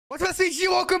What's up, CG?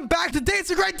 Welcome back. Today it's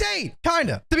a great day.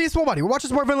 Kinda. To be a small buddy, we're watching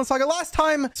some more Vinland Saga. Last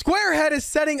time, Squarehead is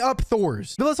setting up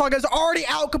Thor's. Vinland Saga is already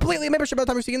out completely. Membership by the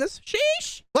time you're seeing this.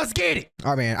 Sheesh. Let's get it.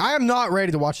 All right, man. I am not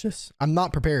ready to watch this. I'm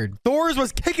not prepared. Thor's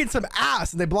was kicking some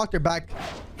ass and they blocked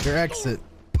their exit.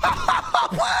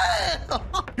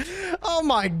 Oh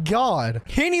my god.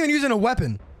 He ain't even using a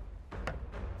weapon.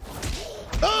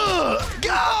 Ugh.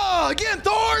 God, get him,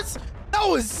 Thor's. That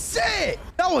was sick.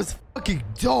 That was fucking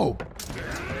dope.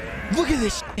 Look at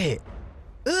this shit.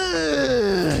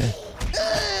 Ugh.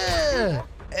 Ugh.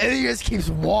 And he just keeps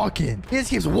walking. He just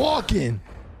keeps walking.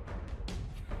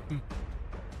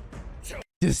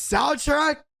 The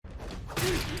soundtrack.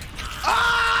 Ah!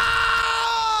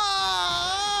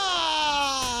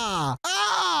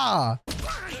 Ah!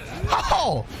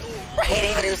 Oh! He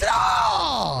didn't even use it.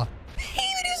 Oh! He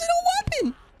didn't even use a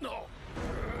weapon.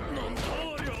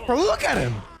 Bro, look at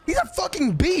him. He's a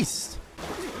fucking beast.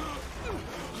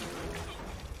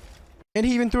 And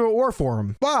he even threw an ore for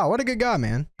him. Wow, what a good guy,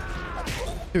 man.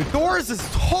 Dude, Thor's is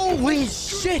holy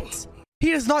shit.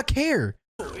 He does not care.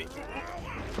 What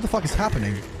the fuck is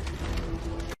happening?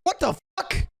 What the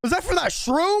fuck? Was that for that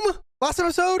shroom last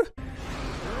episode?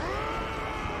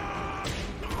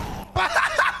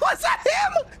 Was that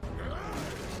him?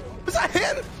 Was that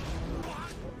him?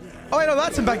 Oh, wait, no,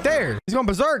 that's him back there. He's going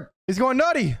berserk. He's going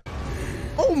nutty.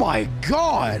 Oh my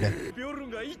god.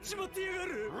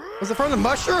 Was it from the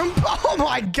mushroom? Oh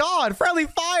my god. Friendly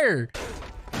fire.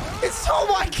 It's, oh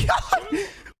my god.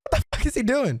 What the fuck is he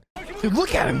doing? Dude,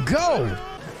 look at him go.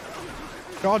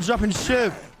 They're all jumping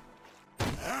ship.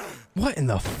 What in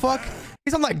the fuck?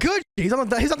 He's on that good shit. He's on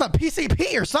that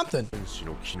PCP or something.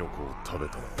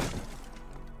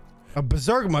 A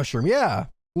berserk mushroom. Yeah.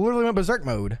 Literally went berserk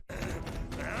mode.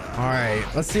 All right.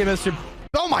 Let's see Mr.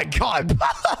 Oh my god.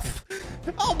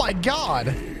 Oh my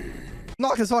god.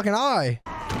 Knock his fucking eye.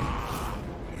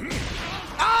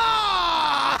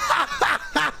 Ah!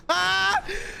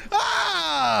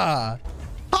 Ah!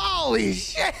 Holy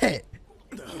shit.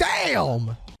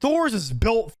 Damn. Thor's is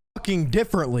built fucking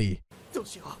differently.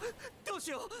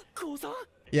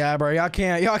 Yeah, bro. Y'all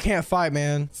can't fight,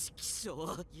 man.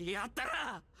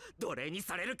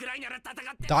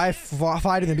 Die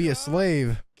fighting to be a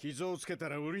slave.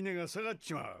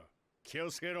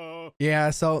 Yeah,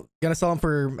 so gonna sell him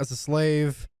for as a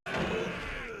slave.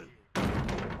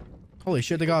 Holy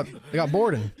shit, they got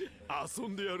Borden.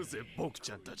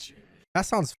 That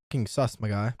sounds fucking sus, my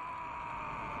guy.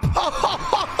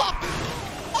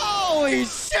 Holy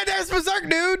shit, there's Berserk,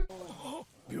 dude.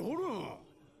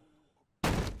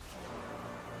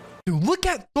 Dude, look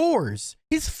at Thor's.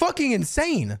 He's fucking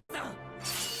insane.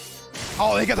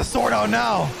 Oh, they got the sword out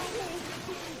now.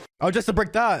 Oh, just to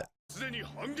break that.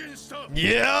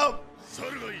 Yep.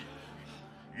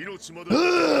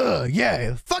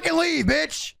 Yeah, fucking leave,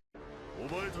 bitch.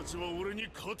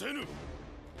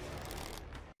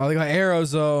 Oh, they got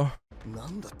arrows though.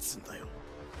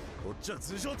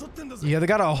 Yeah, they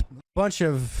got a bunch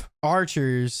of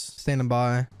archers standing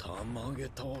by.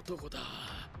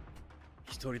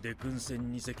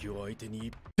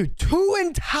 Dude, 2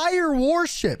 entire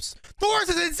warships. Thor's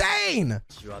is insane.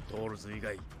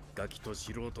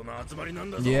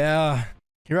 Yeah,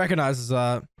 he recognizes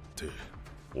that.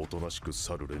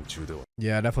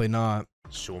 Yeah, definitely not.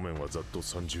 30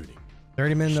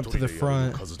 men up to the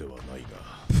front.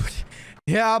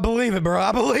 Yeah, I believe it, bro.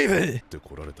 I believe it.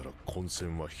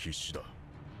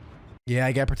 Yeah,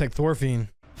 I gotta protect Thorfinn.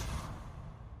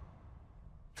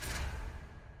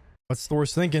 What's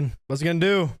Thor's thinking? What's he gonna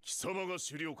do?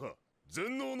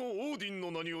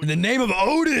 In the name of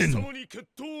Odin!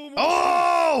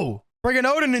 Oh! Bringing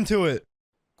Odin into it.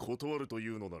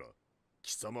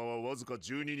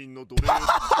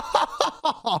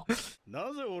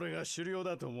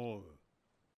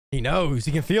 He knows.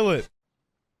 He can feel it.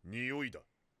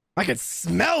 I can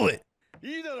smell it.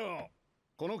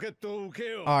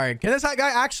 Alright, can this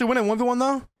guy actually win in 1v1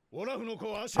 though?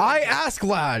 I ask,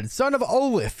 lad, son of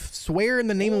Olaf, swear in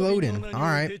the name of Odin.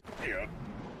 Alright.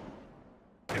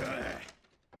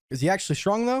 Is he actually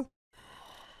strong though?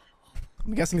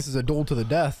 I'm guessing this is a duel to the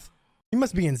death. He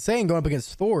must be insane going up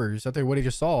against Thor's after what he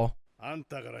just saw.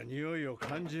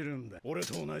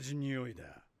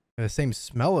 The same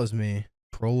smell as me.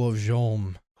 Troll of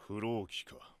Jolm.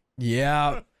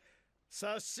 Yeah.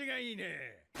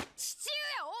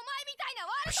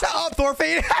 Shut up,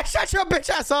 Thorfinn! Shut your bitch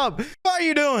ass up! What are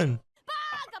you doing?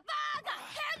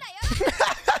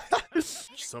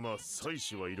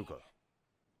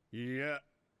 You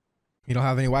don't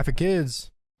have any wife or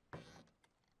kids.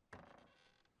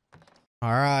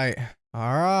 All right.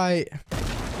 All right.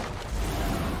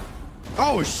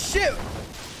 Oh, shit.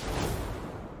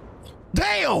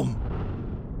 Damn!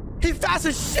 He fast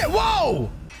as shit. Whoa!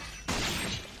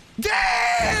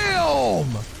 Damn!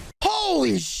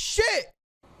 Holy shit!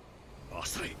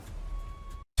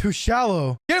 Too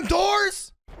shallow. Get him,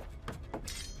 Thors!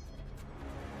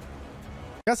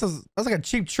 That's like a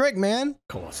cheap trick, man.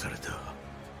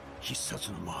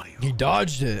 He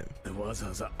dodged it.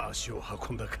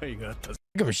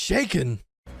 Look at him shaking.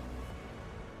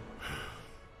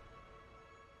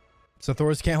 So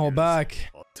Thors can't hold back.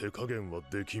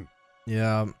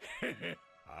 Yeah.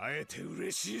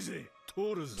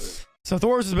 So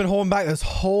Thors has been holding back this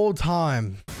whole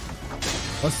time.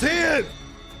 Let's see it.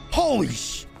 Holy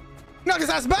sh! Knock his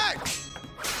ass back.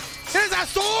 Hit his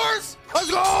ass, Thors. Let's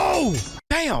go.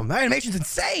 Damn, that animation's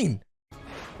insane.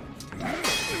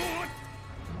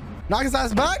 Knock his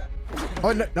ass back.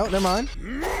 Oh, no, never mind.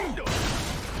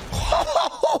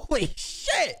 Holy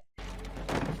shit.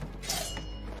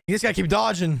 You just gotta keep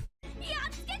dodging.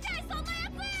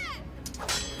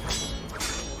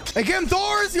 Hey, get him,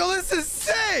 Thors! Yo, this is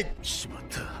sick!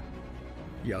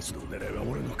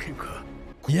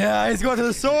 Yeah, he's going to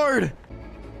the sword.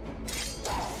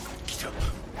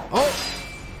 Oh!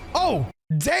 Oh!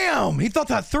 Damn! He thought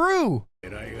that through! He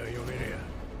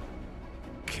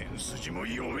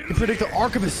predicted the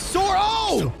arc of his sword.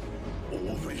 Oh!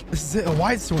 This is it, a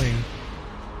wide swing.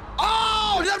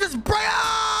 Oh! Did that just break?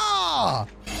 Ah!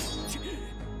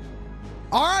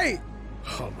 Alright!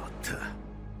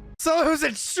 So it was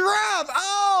a trap!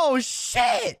 Oh,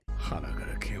 shit!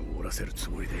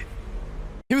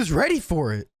 He was ready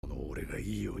for it.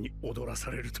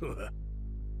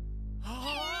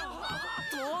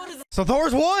 So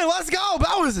Thors won! Let's go!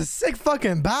 That was a sick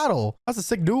fucking battle. That's a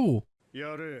sick duel.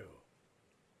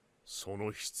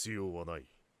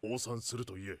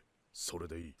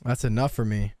 That's enough for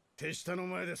me.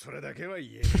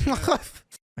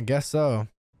 I guess so.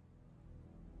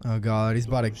 Oh god, he's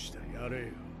about to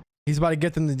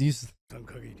get them to use.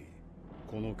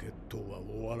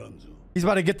 He's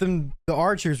about to get them the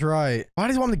archers right. Why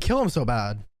does he want them to kill him so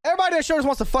bad? Everybody that show just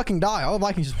wants to fucking die. All the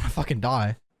Vikings just want to fucking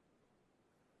die.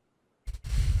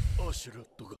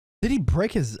 Did he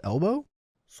break his elbow?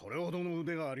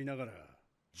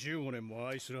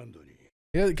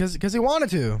 Yeah, because he wanted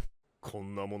to.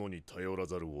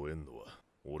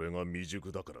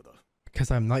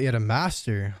 Because I'm not yet a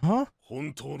master, huh?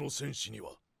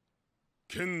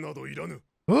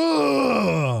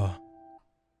 Ugh.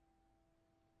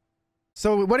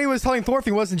 So what he was telling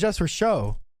Thorfinn wasn't just for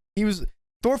show.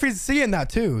 Thorfinn's seeing that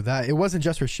too, that it wasn't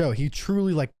just for show. He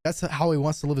truly, like, that's how he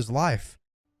wants to live his life.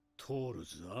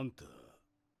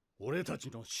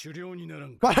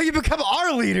 Why don't you become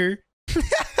our leader?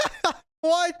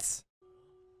 What?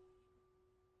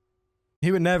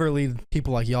 He would never lead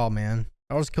people like y'all, man.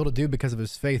 I just killed a dude because of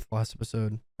his faith last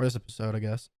episode. Or this episode, I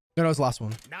guess. No, that was the last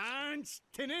one.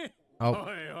 Oh.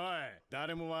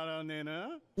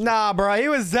 Nah, bro. He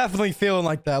was definitely feeling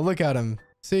like that. Look at him.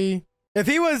 See? If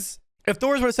Thors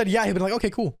would have said yeah, he'd been like,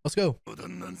 okay, cool. Let's go. What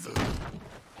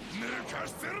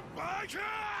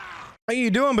are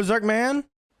you doing, Berserk man?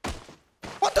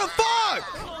 What the fuck?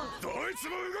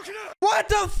 What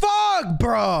the fuck,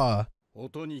 bruh?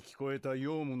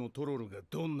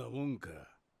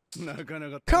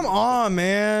 Come on,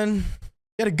 man. You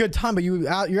had a good time, but your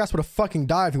ass would have fucking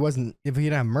died if he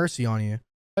didn't have mercy on you.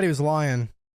 Bet he was lying.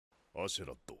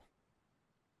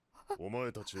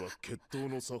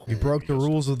 You broke the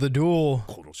rules of the duel.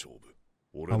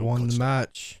 I won the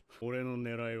match.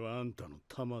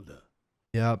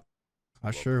 Yep.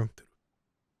 That's true.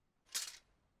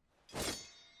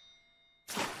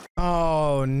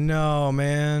 Oh no,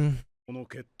 man.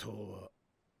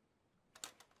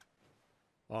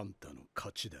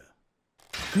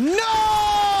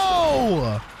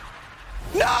 No!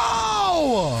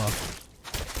 No!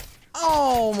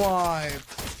 Oh my.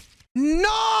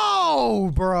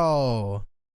 No, bro.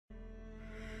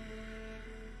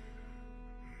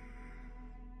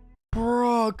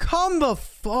 Bro, come the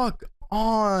fuck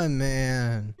on,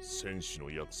 man.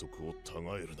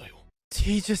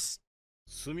 He just...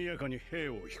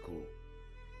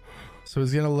 So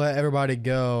he's gonna let everybody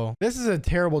go. This is a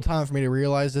terrible time for me to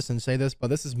realize this and say this, but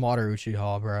this is modern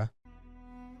Uchiha, bro.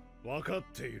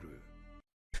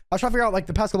 I was trying to figure out, like,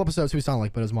 the past couple episodes who he sounded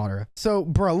like, but it was Madara. So,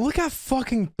 bro, look at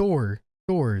fucking Thors.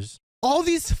 All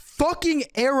these fucking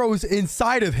arrows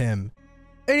inside of him.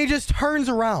 And he just turns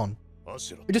around.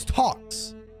 He just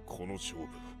talks.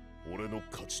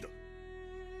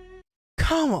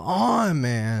 Come on,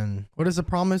 man. What is the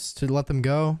promise? To let them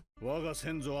go?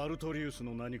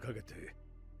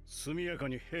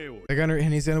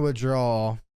 And he's gonna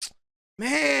withdraw.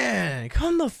 Man,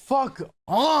 come the fuck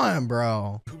on,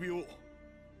 bro.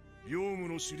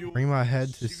 Bring my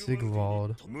head to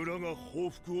Sigvald.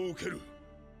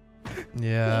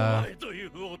 Yeah.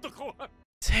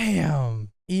 Damn.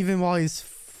 Even while he's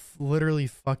literally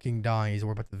fucking dying, he's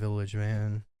worried about the village,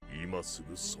 man.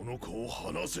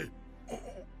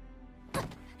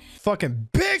 Fucking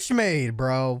bitch made,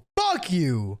 bro. Fuck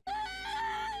you.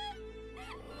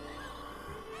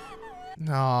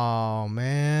 Oh,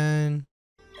 man.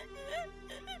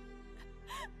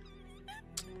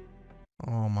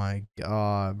 Oh my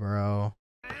god, bro.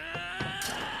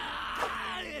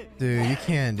 Dude, you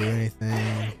can't do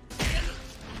anything.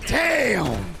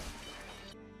 Damn!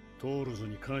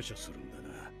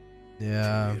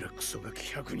 Yeah.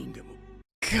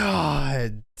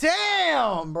 God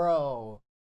damn, bro.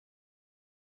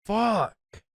 Fuck.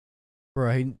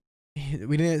 Bro,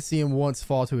 we didn't see him once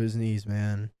fall to his knees,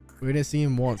 man. We didn't see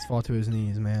him once fall to his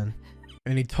knees, man.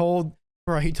 And he told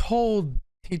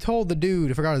the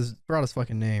dude, I forgot his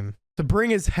fucking name, to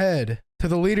bring his head to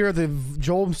the leader of the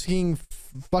Joel skiing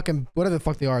fucking whatever the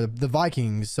fuck they are, the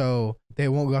Vikings, so they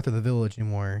won't go after the village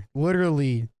anymore.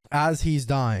 Literally, as he's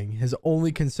dying, his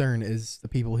only concern is the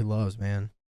people he loves,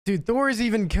 man. Dude, Thor's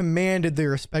even commanded the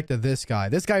respect of this guy.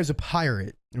 This guy's a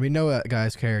pirate. And we know that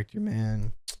guy's character,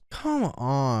 man. Come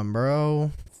on,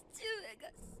 bro.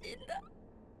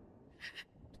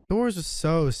 Thor's is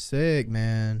so sick,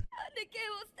 man.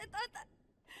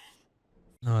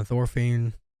 No,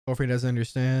 Thorfinn doesn't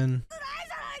understand.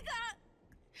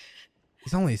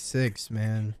 He's only 6,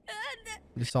 man.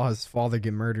 He saw his father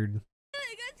get murdered.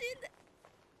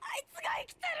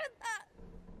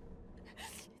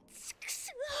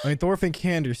 I mean, Thorfinn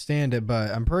can't understand it, but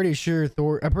I'm pretty sure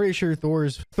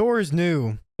Thor's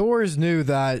knew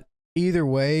that either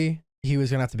way he was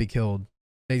gonna have to be killed.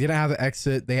 They didn't have an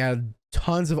exit. They had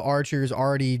tons of archers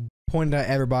already pointed at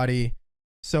everybody.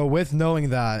 So with knowing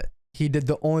that, he did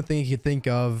the only thing he could think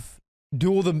of: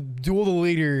 duel the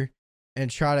leader and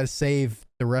try to save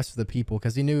the rest of the people,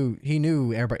 because he knew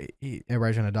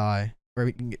everybody's gonna die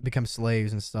or become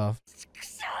slaves and stuff.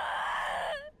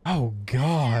 Oh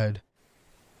god.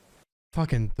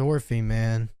 Fucking Thorfinn,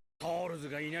 man.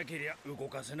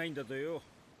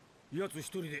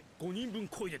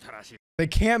 They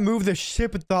can't move the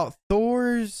ship without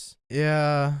Thor's?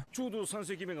 Yeah.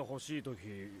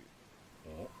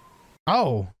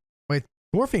 Oh, wait,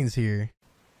 Thorfinn's here.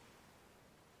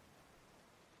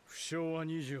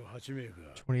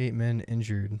 28 men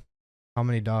injured. How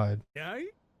many died?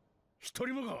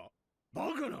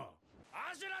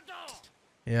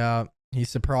 Yeah, he's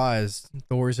surprised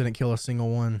Thor's didn't kill a single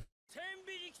one.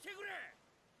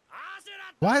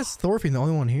 Why is Thorfinn the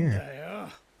only one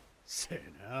here?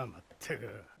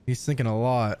 He's thinking a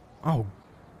lot. Oh,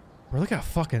 bro, look at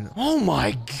fucking... Oh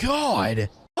my god!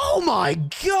 Oh my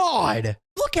god!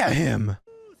 Look at him!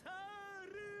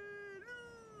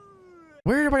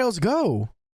 Where did everybody else go?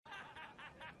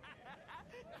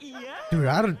 Dude,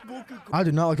 I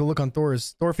do not like the look on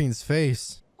Thorfinn's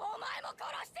face.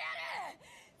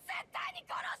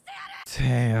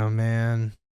 Damn,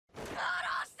 man.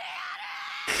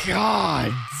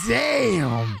 God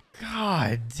damn.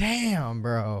 God damn,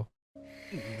 bro.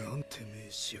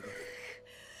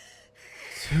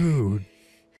 Dude,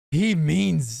 he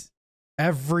means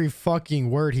every fucking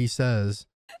word he says.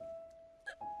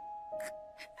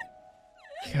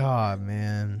 God,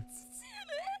 man.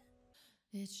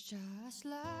 It's just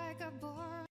like a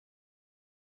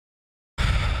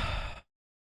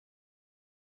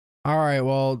all right,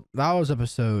 well, that was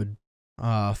episode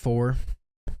 4.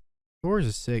 Thor's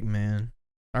is sick, man.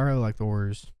 I really like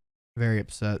Thor's. Very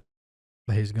upset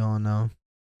that he's gone now.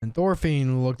 And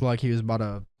Thorfinn looked like he was about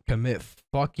to commit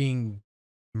fucking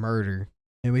murder.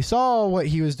 And we saw what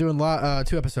he was doing 2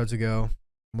 episodes ago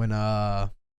when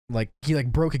he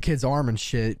broke a kid's arm and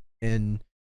shit, and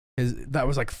that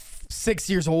was like 6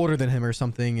 years older than him or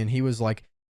something, and he was like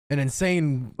an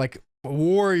insane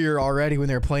warrior already when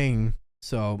they were playing.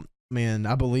 So man,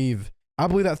 I believe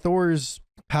that Thor's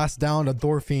passed down to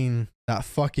Thorfinn that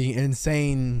fucking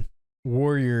insane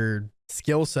warrior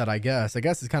skill set. I guess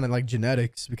it's kind of like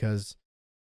genetics, because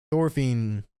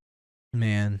Thorfinn,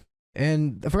 man.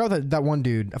 And I forgot that one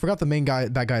dude. I forgot the main guy,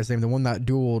 that guy's name, the one that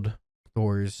dueled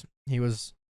Thor's. I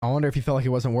wonder if he felt like he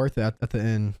wasn't worth it at the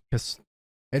end, because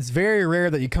it's very rare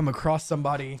that you come across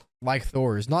somebody like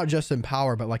Thor's, not just in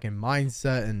power, but like in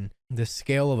mindset and the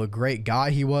scale of a great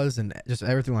guy he was, and just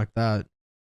everything like that.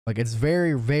 Like, it's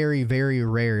very, very, very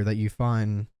rare that you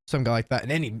find some guy like that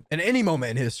in any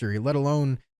moment in history, let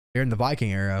alone during the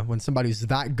Viking era, when somebody's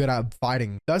that good at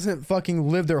fighting doesn't fucking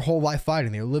live their whole life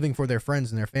fighting. They're living for their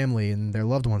friends and their family and their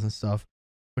loved ones and stuff,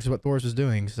 which is what Thor's was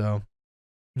doing. So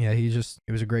yeah, he was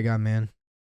a great guy, man.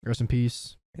 Rest in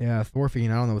peace. Yeah,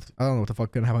 Thorfinn. I don't know what the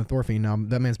fuck gonna happen with Thorfinn now.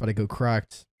 That man's about to go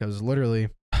cracked because literally,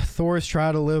 Thor's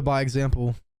tried to live by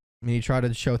example. I mean, he tried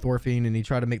to show Thorfinn and he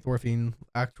tried to make Thorfinn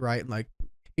act right. And like,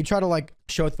 he tried to like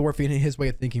show Thorfinn his way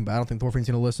of thinking, but I don't think Thorfinn's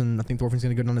gonna listen. I think Thorfinn's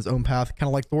gonna go down his own path, kind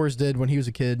of like Thor's did when he was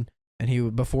a kid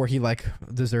and before he like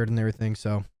deserted and everything.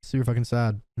 So super fucking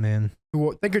sad, man.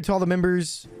 Thank you to all the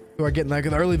members who are getting like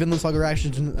the early Vinland Saga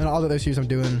reactions and all the other series I'm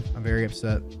doing. I'm very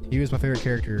upset. He was my favorite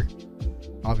character.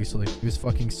 Obviously, he was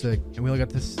fucking sick, and we only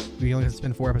got to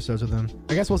spend 4 episodes with him.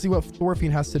 I guess we'll see what Thorfinn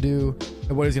has to do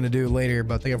and what he's gonna do later.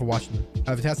 But thank you for watching.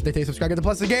 Have a fantastic day. Subscribe, get the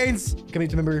plus the gains. Coming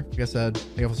to member. Like I said,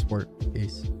 thank you for support.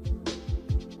 Peace.